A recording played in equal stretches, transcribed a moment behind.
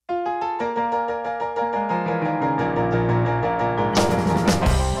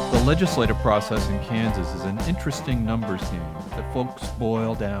The legislative process in Kansas is an interesting numbers game that folks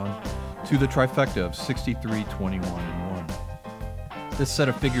boil down to the trifecta of 63, 21, and 1. This set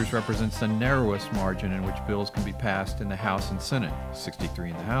of figures represents the narrowest margin in which bills can be passed in the House and Senate, 63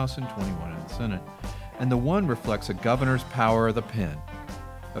 in the House and 21 in the Senate. And the 1 reflects a governor's power of the pen.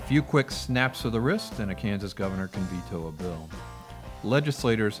 A few quick snaps of the wrist and a Kansas governor can veto a bill.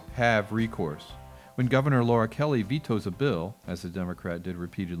 Legislators have recourse. When Governor Laura Kelly vetoes a bill, as the Democrat did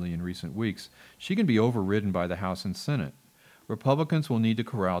repeatedly in recent weeks, she can be overridden by the House and Senate. Republicans will need to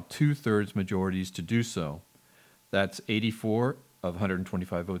corral 2/3 majorities to do so. That's 84 of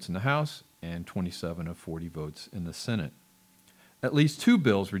 125 votes in the House and 27 of 40 votes in the Senate. At least 2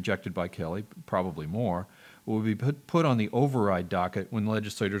 bills rejected by Kelly, probably more, will be put on the override docket when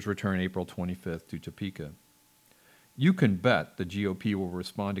legislators return April 25th to Topeka. You can bet the GOP will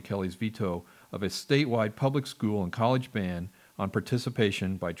respond to Kelly's veto of a statewide public school and college ban on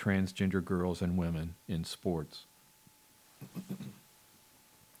participation by transgender girls and women in sports.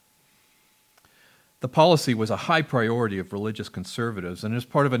 The policy was a high priority of religious conservatives and is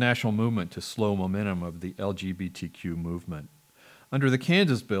part of a national movement to slow momentum of the LGBTQ movement. Under the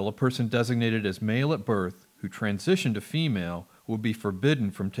Kansas bill, a person designated as male at birth who transitioned to female will be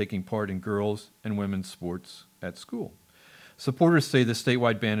forbidden from taking part in girls' and women's sports at school. Supporters say the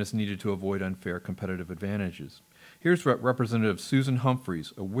statewide ban is needed to avoid unfair competitive advantages. Here's what Representative Susan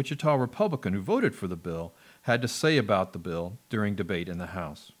Humphreys, a Wichita Republican who voted for the bill, had to say about the bill during debate in the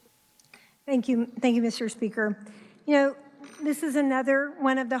House. Thank you, Mr. Speaker. You know, this is another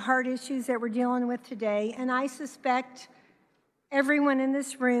one of the hard issues that we're dealing with today, and I suspect everyone in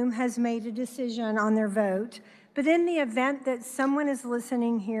this room has made a decision on their vote. But in the event that someone is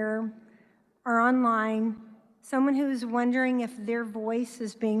listening here or online, someone who is wondering if their voice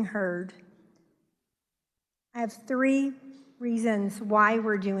is being heard, I have 3 reasons why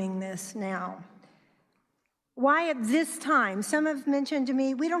we're doing this now. Why at this time? Some have mentioned to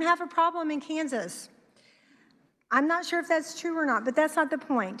me, we don't have a problem in Kansas. I'm not sure if that's true or not, but that's not the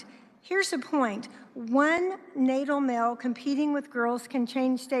point. Here's the point. 1 natal male competing with girls can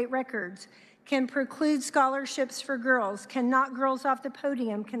change state records, can preclude scholarships for girls, can knock girls off the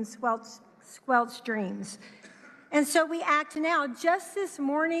podium, can squelch dreams. And so we act now. Just this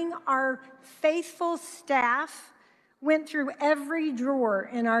morning, our faithful staff went through every drawer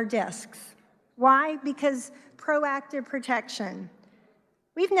in our desks. Why? Because proactive protection.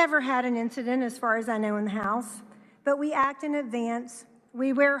 We've never had an incident, as far as I know, in the House, but we act in advance.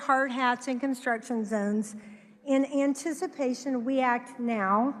 We wear hard hats in construction zones. In anticipation, we act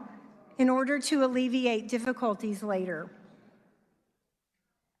now in order to alleviate difficulties later.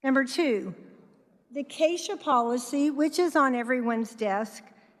 Number 2, the Keisha policy, which is on everyone's desk,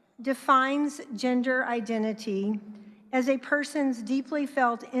 defines gender identity as a person's deeply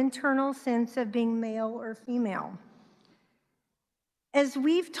felt internal sense of being male or female. As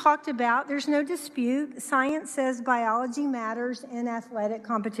we've talked about, there's no dispute. Science says biology matters in athletic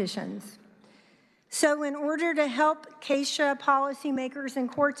competitions. So in order to help Keisha policymakers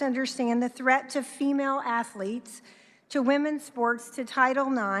and courts understand the threat to female athletes, to women's sports, to Title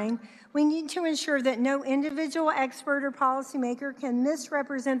IX, we need to ensure that no individual expert or policymaker can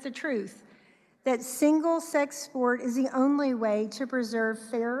misrepresent the truth, that single-sex sport is the only way to preserve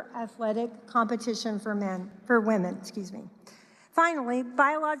fair athletic competition for women. Finally,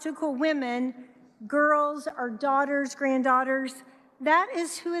 biological women, girls, our daughters, granddaughters, that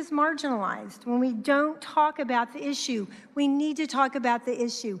is who is marginalized. When we don't talk about the issue, we need to talk about the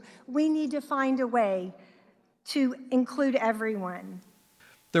issue. We need to find a way to include everyone.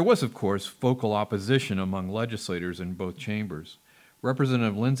 There was, of course, vocal opposition among legislators in both chambers.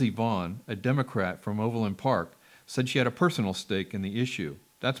 Representative Lindsey Vaughn, a Democrat from Overland Park, said she had a personal stake in the issue.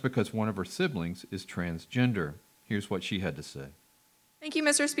 That's because one of her siblings is transgender. Here's what she had to say. Thank you,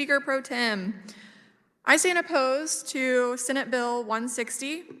 Mr. Speaker Pro Tem. I stand opposed to Senate Bill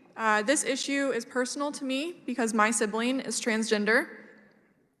 160. This issue is personal to me because my sibling is transgender.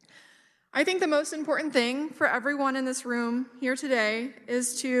 I think the most important thing for everyone in this room here today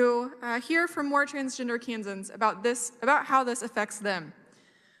is to hear from more transgender Kansans about how this affects them.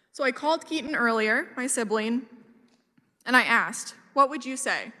 So I called Keaton earlier, my sibling, and I asked, what would you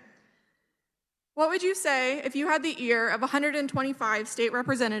say? What would you say if you had the ear of 125 state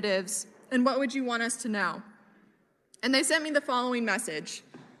representatives, and what would you want us to know? And they sent me the following message.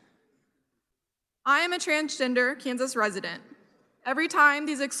 I am a transgender Kansas resident. Every time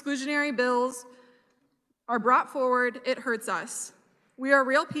these exclusionary bills are brought forward, it hurts us. We are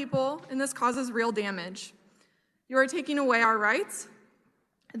real people, and this causes real damage. You are taking away our rights.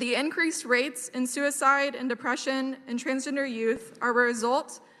 The increased rates in suicide and depression in transgender youth are a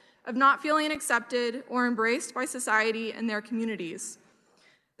result of not feeling accepted or embraced by society and their communities.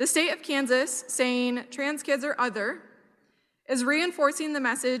 The state of Kansas saying trans kids are other is reinforcing the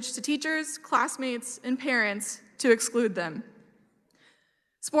message to teachers, classmates, and parents to exclude them.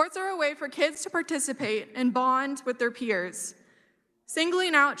 Sports are a way for kids to participate and bond with their peers.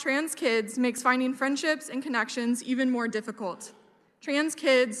 Singling out trans kids makes finding friendships and connections even more difficult. Trans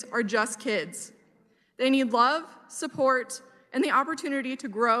kids are just kids. They need love, support, and the opportunity to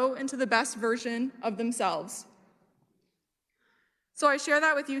grow into the best version of themselves. So I share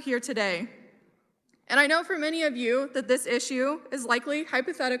that with you here today. And I know for many of you that this issue is likely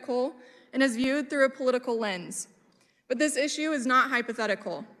hypothetical and is viewed through a political lens. But this issue is not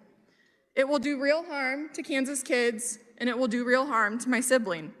hypothetical. It will do real harm to Kansas kids, and it will do real harm to my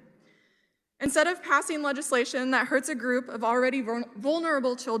sibling. Instead of passing legislation that hurts a group of already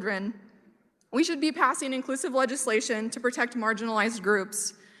vulnerable children, we should be passing inclusive legislation to protect marginalized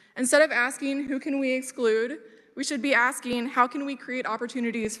groups. Instead of asking who can we exclude, we should be asking how can we create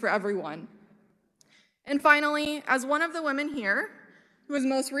opportunities for everyone. And finally, as one of the women here who has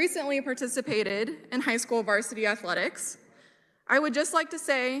most recently participated in high school varsity athletics, I would just like to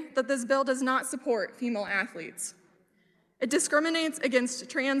say that this bill does not support female athletes. It discriminates against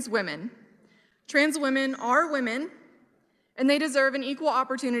trans women. Trans women are women, and they deserve an equal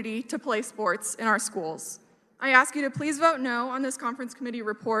opportunity to play sports in our schools. I ask you to please vote no on this conference committee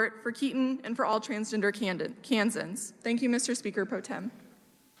report for Keaton and for all transgender Kansans. Thank you, Mr. Speaker Pro Tem.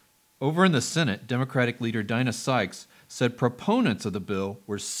 Over in the Senate, Democratic leader Dinah Sykes said proponents of the bill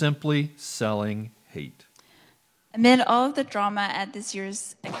were simply selling hate. Amid all of the drama at this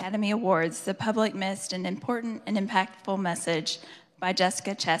year's Academy Awards, the public missed an important and impactful message by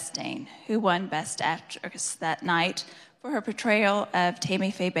Jessica Chastain, who won Best Actress that night for her portrayal of Tammy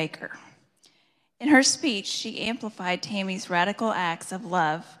Faye Baker. In her speech, she amplified Tammy's radical acts of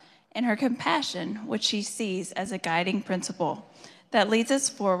love and her compassion, which she sees as a guiding principle that leads us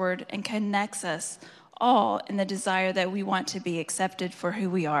forward and connects us all in the desire that we want to be accepted for who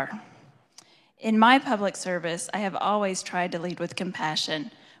we are. In my public service, I have always tried to lead with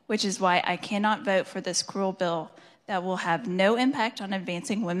compassion, which is why I cannot vote for this cruel bill that will have no impact on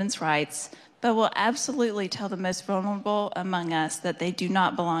advancing women's rights, but will absolutely tell the most vulnerable among us that they do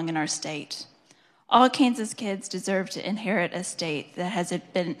not belong in our state. All Kansas kids deserve to inherit a state that has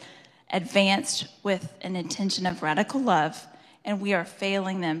been advanced with an intention of radical love, and we are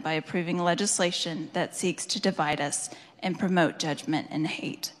failing them by approving legislation that seeks to divide us and promote judgment and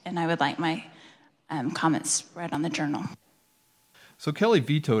hate. And I would like my comments read on the journal. So Kelly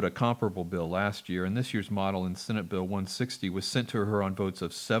vetoed a comparable bill last year, and this year's model in Senate Bill 160 was sent to her on votes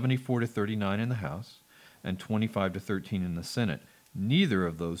of 74 to 39 in the House and 25 to 13 in the Senate. Neither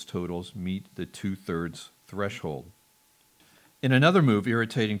of those totals meet the two-thirds threshold. In another move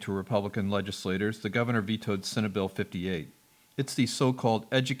irritating to Republican legislators, the governor vetoed Senate Bill 58. It's the so-called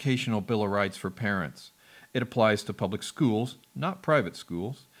Educational Bill of Rights for parents. It applies to public schools, not private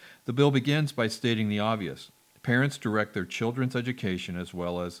schools. The bill begins by stating the obvious. Parents direct their children's education as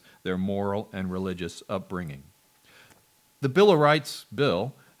well as their moral and religious upbringing. The Bill of Rights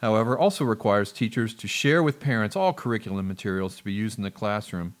bill, however, also requires teachers to share with parents all curriculum materials to be used in the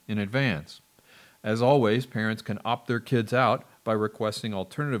classroom in advance. As always, parents can opt their kids out by requesting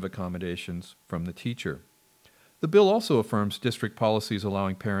alternative accommodations from the teacher. The bill also affirms district policies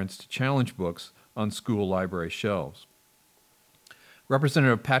allowing parents to challenge books on school library shelves.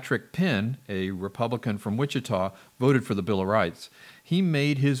 Representative Patrick Penn, a Republican from Wichita, voted for the Bill of Rights. He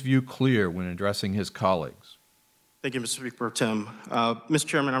made his view clear when addressing his colleagues. Thank you, Mr. Speaker Pro Tem. Mr.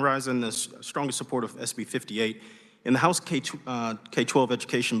 Chairman, I rise in the strongest support of SB 58. In the House K-12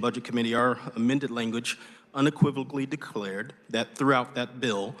 Education Budget Committee, our amended language unequivocally declared that throughout that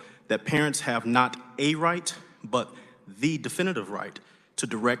bill, that parents have not a right, but the definitive right to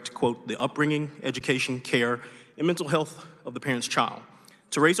direct, quote, the upbringing, education, care, and mental health of the parent's child.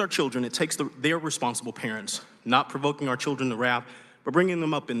 To raise our children, it takes their responsible parents, not provoking our children to wrath, but bringing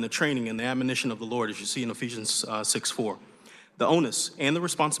them up in the training and the admonition of the Lord, as you see in Ephesians 6:4. The onus and the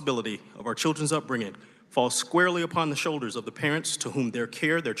responsibility of our children's upbringing falls squarely upon the shoulders of the parents to whom their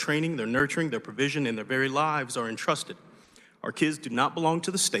care, their training, their nurturing, their provision, and their very lives are entrusted. Our kids do not belong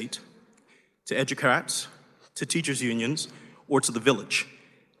to the state, to educrats, to teachers' unions, or to the village.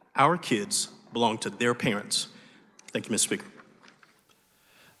 Our kids belong to their parents. Thank you, Mr. Speaker.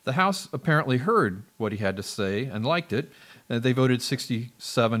 The House apparently heard what he had to say and liked it. They voted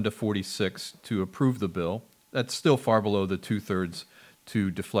 67 to 46 to approve the bill. That's still far below the two-thirds to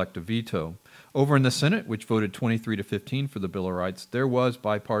deflect a veto. Over in the Senate, which voted 23 to 15 for the Bill of Rights, there was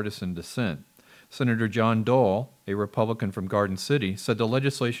bipartisan dissent. Senator John Dole, a Republican from Garden City, said the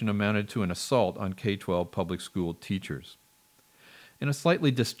legislation amounted to an assault on K-12 public school teachers. In a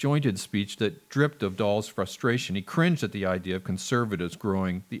slightly disjointed speech that dripped of Dole's frustration, he cringed at the idea of conservatives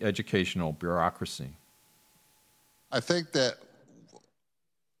growing the educational bureaucracy. I think that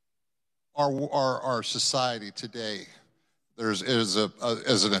our society today, is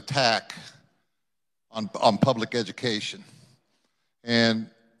an attack on public education. And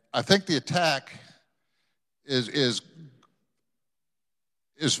I think the attack is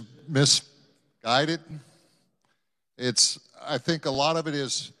misguided. I think a lot of it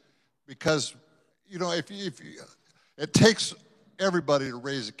is because, if it takes everybody to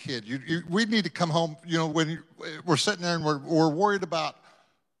raise a kid. We need to come home, when we're sitting there and we're worried about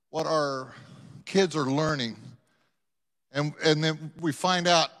what our kids are learning. And then we find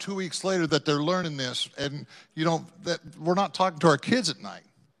out 2 weeks later that they're learning this, and that we're not talking to our kids at night.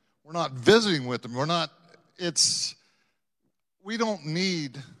 We're not visiting with them. We don't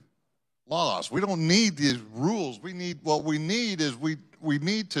need laws. We don't need these rules. What we need is we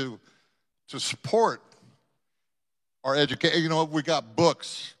need to support our education. We got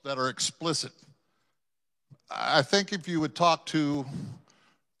books that are explicit. I think if you would talk to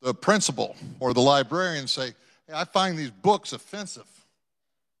the principal or the librarian and say, hey, I find these books offensive.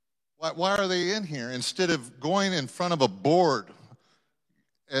 Why are they in here? Instead of going in front of a board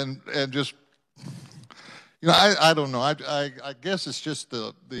and just, I don't know. I guess it's just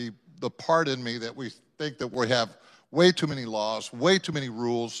the part in me that we think that we have way too many laws, way too many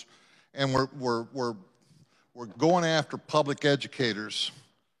rules, and we're going after public educators.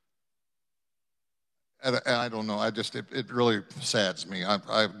 And I don't know. It really saddens me.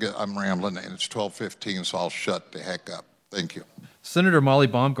 I'm rambling, and it's 12:15, so I'll shut the heck up. Thank you. Senator Molly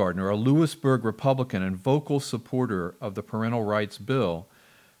Baumgardner, a Lewisburg Republican and vocal supporter of the parental rights bill,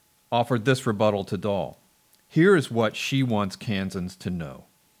 offered this rebuttal to Dole. Here is what she wants Kansans to know.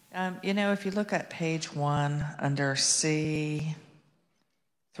 If you look at page 1 under C3,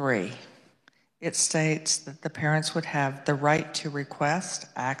 it states that the parents would have the right to request,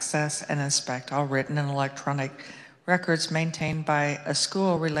 access, and inspect all written and electronic records maintained by a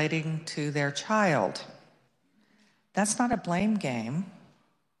school relating to their child. That's not a blame game.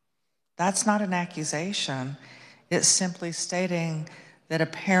 That's not an accusation. It's simply stating that a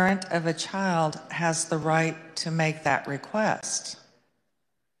parent of a child has the right to make that request.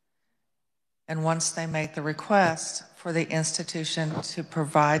 And once they make the request, for the institution to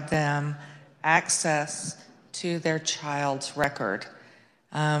provide them access to their child's record.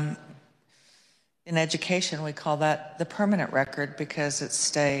 In education, we call that the permanent record because it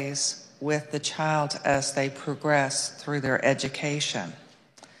stays with the child as they progress through their education.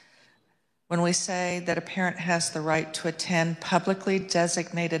 When we say that a parent has the right to attend publicly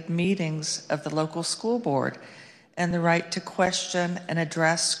designated meetings of the local school board and the right to question and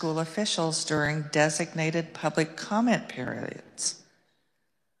address school officials during designated public comment periods,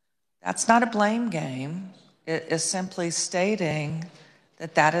 that's not a blame game. It is simply stating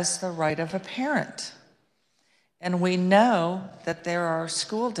that that is the right of a parent. And we know that there are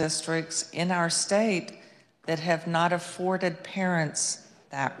school districts in our state that have not afforded parents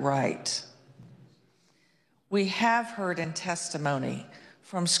that right. We have heard in testimony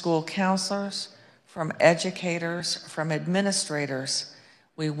from school counselors, from educators, from administrators,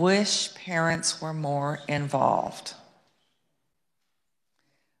 we wish parents were more involved.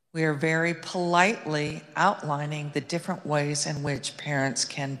 We are very politely outlining the different ways in which parents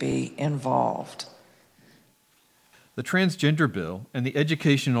can be involved. The transgender bill and the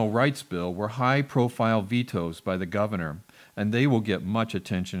educational rights bill were high-profile vetoes by the governor, and they will get much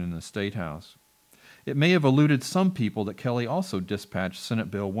attention in the State House. It may have eluded some people that Kelly also dispatched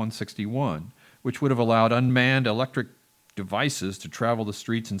Senate Bill 161, which would have allowed unmanned electric devices to travel the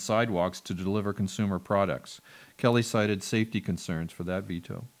streets and sidewalks to deliver consumer products. Kelly cited safety concerns for that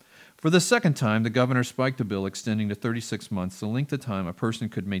veto. For the second time, the governor spiked a bill extending to 36 months the length of time a person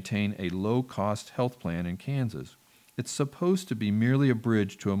could maintain a low-cost health plan in Kansas. It's supposed to be merely a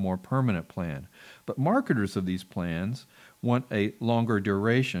bridge to a more permanent plan, but marketers of these plans want a longer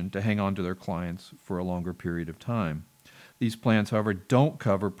duration to hang on to their clients for a longer period of time. These plans, however, don't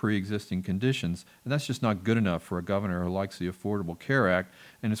cover pre-existing conditions, and that's just not good enough for a governor who likes the Affordable Care Act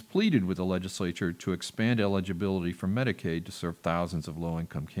and has pleaded with the legislature to expand eligibility for Medicaid to serve thousands of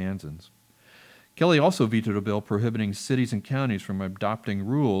low-income Kansans. Kelly also vetoed a bill prohibiting cities and counties from adopting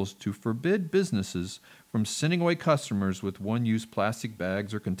rules to forbid businesses from sending away customers with one-use plastic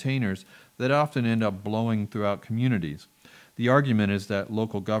bags or containers that often end up blowing throughout communities. The argument is that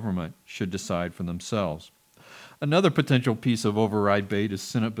local government should decide for themselves. Another potential piece of override bait is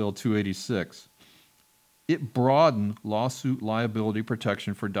Senate Bill 286. It broadened lawsuit liability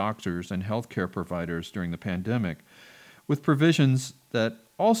protection for doctors and healthcare providers during the pandemic, with provisions that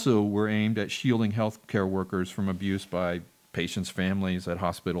also were aimed at shielding healthcare workers from abuse by patients' families at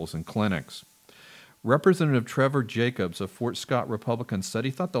hospitals and clinics. Representative Trevor Jacobs of Fort Scott Republican said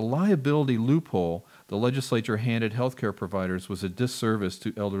he thought the liability loophole the legislature handed healthcare providers was a disservice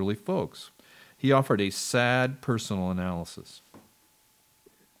to elderly folks. He offered a sad personal analysis.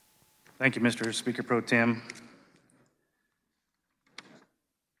 Thank you, Mr. Speaker Pro Tem.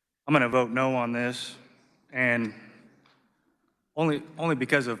 I'm going to vote no on this, and only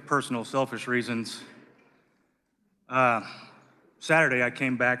because of personal selfish reasons. Saturday, I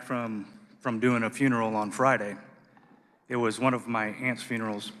came back from doing a funeral on Friday. It was one of my aunt's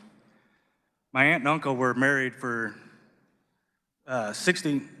funerals. My aunt and uncle were married for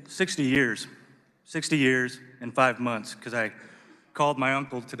 60 years and 5 months, because I called my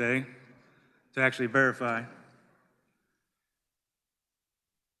uncle today to actually verify.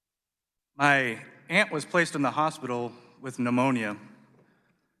 My aunt was placed in the hospital with pneumonia,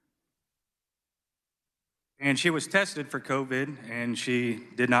 and she was tested for COVID, and she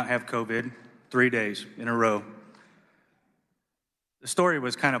did not have COVID 3 days in a row. The story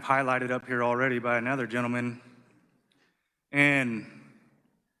was kind of highlighted up here already by another gentleman, and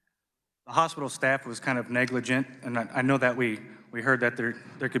the hospital staff was kind of negligent, and I know that we heard that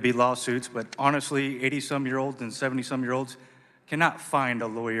there could be lawsuits, but honestly, 80-some-year-olds and 70-some-year-olds cannot find a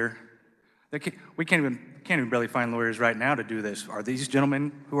lawyer. We can't even barely find lawyers right now to do this. Are these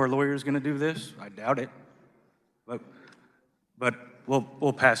gentlemen who are lawyers going to do this? I doubt it. But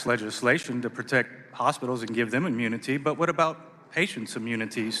we'll pass legislation to protect hospitals and give them immunity. But what about patients'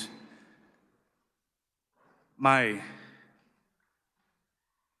 immunities? My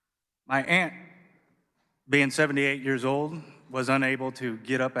aunt, being 78 years old, was unable to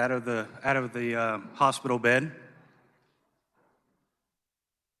get up out of the hospital bed,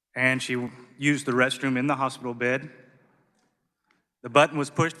 and she used the restroom in the hospital bed. The button was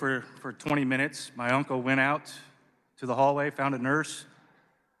pushed for 20 minutes. My uncle went out to the hallway, found a nurse,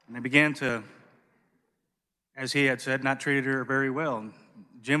 and they began to, as he had said, not treated her very well.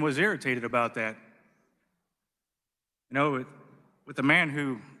 Jim was irritated about that. You know, with a man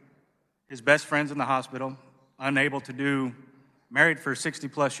who, his best friend's in the hospital, unable to do, married for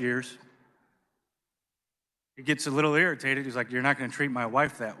 60-plus years, he gets a little irritated. He's like, "You're not going to treat my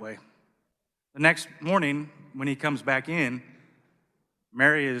wife that way." The next morning, when he comes back in,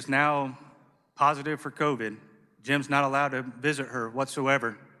 Mary is now positive for COVID. Jim's not allowed to visit her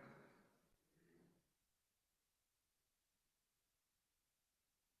whatsoever.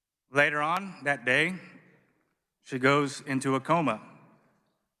 Later on that day, she goes into a coma.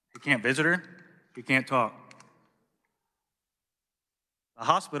 He can't visit her. He can't talk. The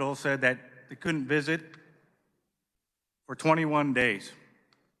hospital said that they couldn't visit for 21 days.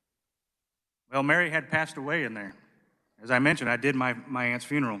 Well, Mary had passed away in there. As I mentioned, I did my aunt's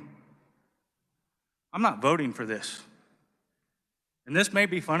funeral. I'm not voting for this. And this may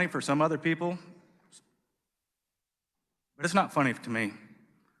be funny for some other people, but it's not funny to me.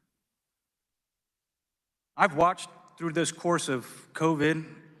 I've watched through this course of COVID,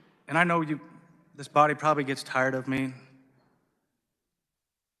 and I know this body probably gets tired of me,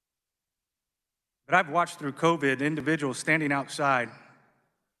 but I've watched through COVID individuals standing outside,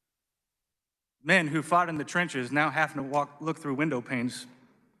 men who fought in the trenches now having to look through window panes.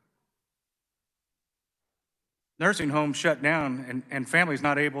 Nursing homes shut down and families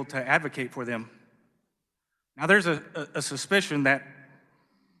not able to advocate for them. Now there's a suspicion that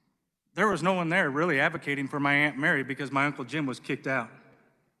there was no one there really advocating for my Aunt Mary because my Uncle Jim was kicked out.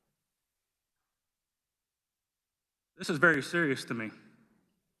 This is very serious to me.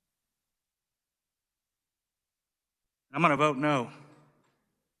 I'm going to vote no.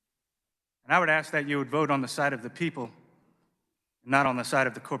 And I would ask that you would vote on the side of the people and not on the side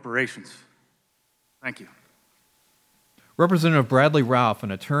of the corporations. Thank you. Representative Bradley Ralph,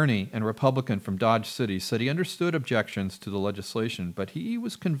 an attorney and Republican from Dodge City, said he understood objections to the legislation, but he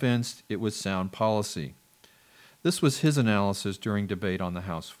was convinced it was sound policy. This was his analysis during debate on the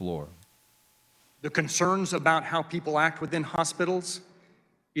House floor. The concerns about how people act within hospitals,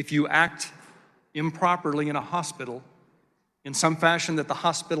 if you act improperly in a hospital in some fashion that the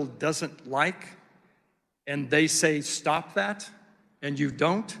hospital doesn't like, and they say stop that, and you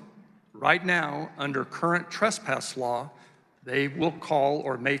don't, right now, under current trespass law, they will call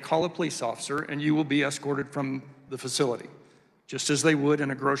or may call a police officer and you will be escorted from the facility, just as they would in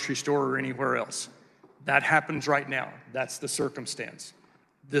a grocery store or anywhere else. That happens right now. That's the circumstance.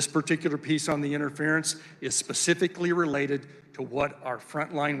 This particular piece on the interference is specifically related to what our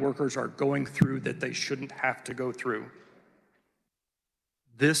frontline workers are going through that they shouldn't have to go through.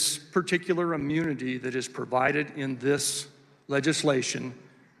 This particular immunity that is provided in this legislation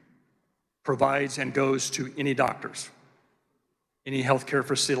provides and goes to any doctors, any healthcare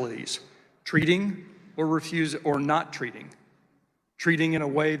facilities, treating or refuse or not treating, treating in a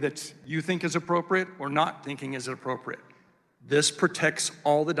way that you think is appropriate or not thinking is appropriate. This protects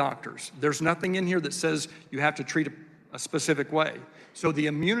all the doctors. There's nothing in here that says you have to treat a specific way. So the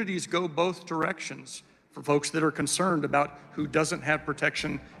immunities go both directions for folks that are concerned about who doesn't have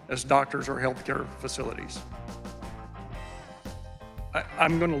protection as doctors or healthcare facilities.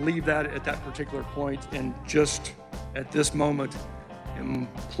 I'm going to leave that at that particular point and just at this moment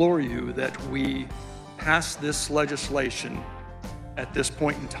implore you that we pass this legislation at this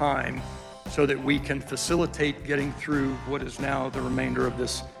point in time so that we can facilitate getting through what is now the remainder of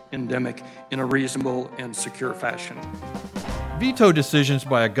this endemic in a reasonable and secure fashion. Veto decisions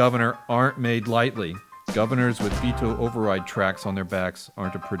by a governor aren't made lightly. Governors with veto override tracks on their backs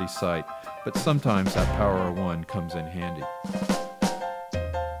aren't a pretty sight, but sometimes that power of one comes in handy.